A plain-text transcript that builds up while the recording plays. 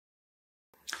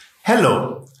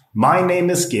Hello, my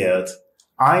name is Gerd.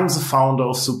 I'm the founder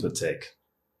of Supertek.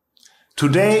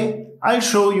 Today, I'll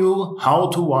show you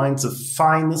how to wind the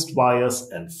finest wires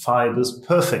and fibers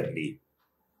perfectly.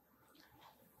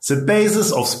 The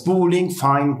basis of spooling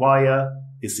fine wire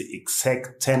is the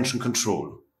exact tension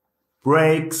control.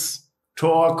 Brakes,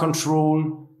 torque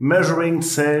control, measuring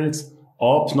cells,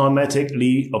 or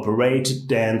pneumatically operated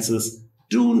dances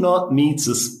do not meet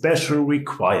the special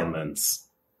requirements.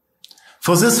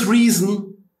 For this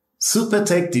reason,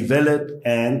 Supertek developed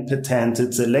and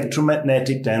patented the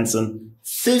electromagnetic dancer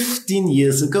 15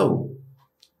 years ago.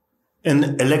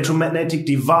 An electromagnetic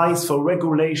device for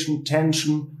regulation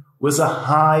tension with a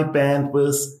high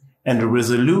bandwidth and a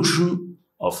resolution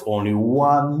of only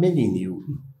 1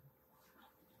 millinewton.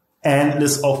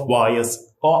 Endless of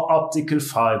wires or optical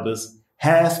fibers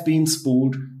have been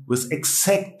spooled with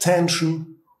exact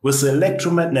tension with the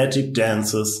electromagnetic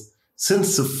dancers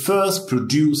since the first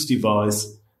produced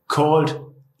device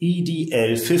called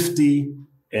EDL-60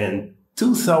 in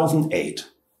 2008.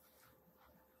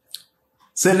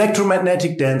 The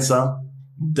electromagnetic dancer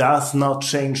does not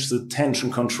change the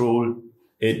tension control,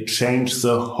 it changed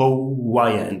the whole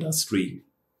wire industry.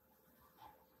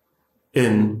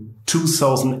 In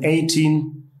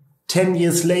 2018, 10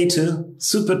 years later,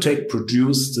 Supertek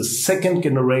produced the second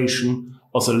generation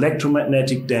of the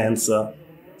electromagnetic dancer,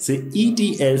 the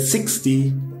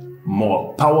EDL-60,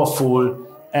 more powerful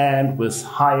and with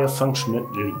higher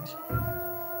functionality.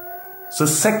 The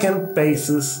second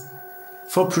basis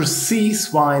for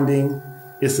precise winding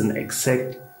is an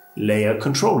exact layer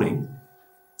controlling.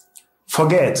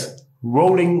 Forget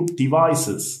rolling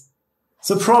devices.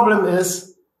 The problem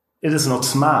is it is not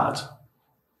smart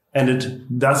and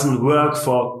it doesn't work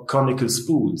for conical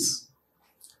spools.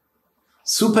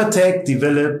 Supertek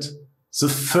developed the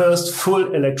first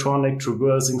full electronic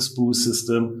traversing spool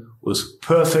system with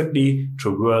perfectly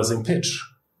traversing pitch.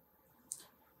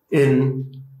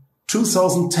 In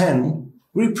 2010,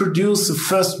 we produced the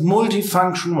first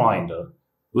multifunction winder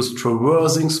with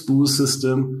traversing spool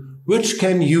system which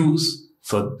can use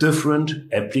for different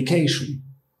application.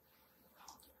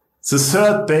 The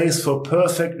third base for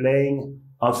perfect laying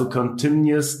are the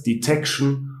continuous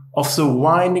detection of the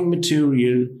winding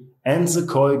material and the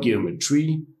coil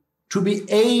geometry to be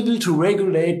able to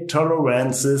regulate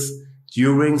tolerances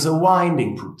during the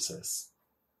winding process.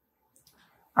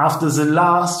 After the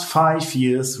last 5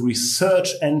 years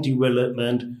research and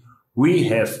development, we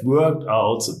have worked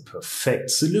out the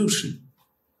perfect solution.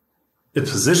 A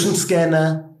position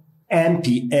scanner,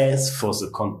 MPS for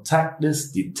the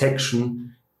contactless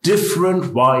detection,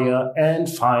 different wire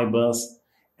and fibers,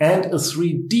 and a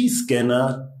 3D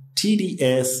scanner,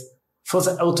 TDS, for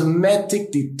the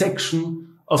automatic detection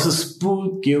of the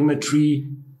spool geometry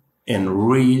in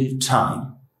real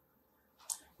time.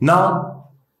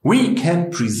 Now, we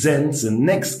can present the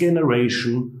next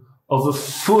generation of a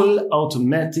full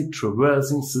automatic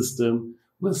traversing system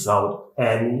without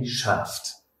any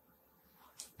shaft.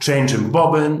 Changing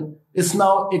bobbin is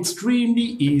now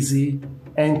extremely easy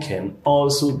and can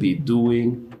also be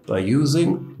doing by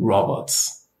using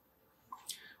robots.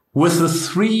 With the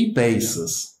 3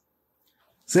 bases,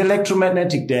 the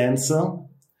electromagnetic dancer,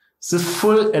 the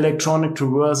full electronic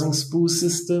traversing spool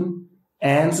system,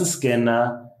 and the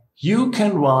scanner, you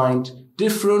can wind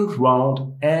different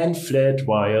round and flat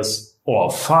wires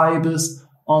or fibers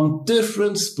on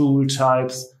different spool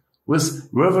types with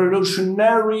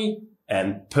revolutionary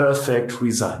and perfect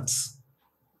results.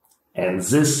 And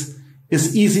this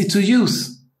is easy to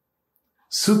use.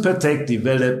 Supertek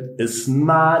developed a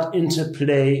smart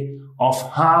interplay of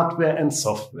hardware and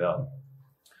software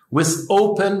with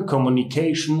open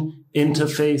communication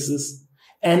interfaces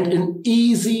and an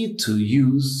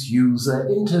easy-to-use user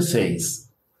interface.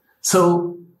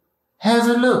 So, have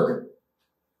a look.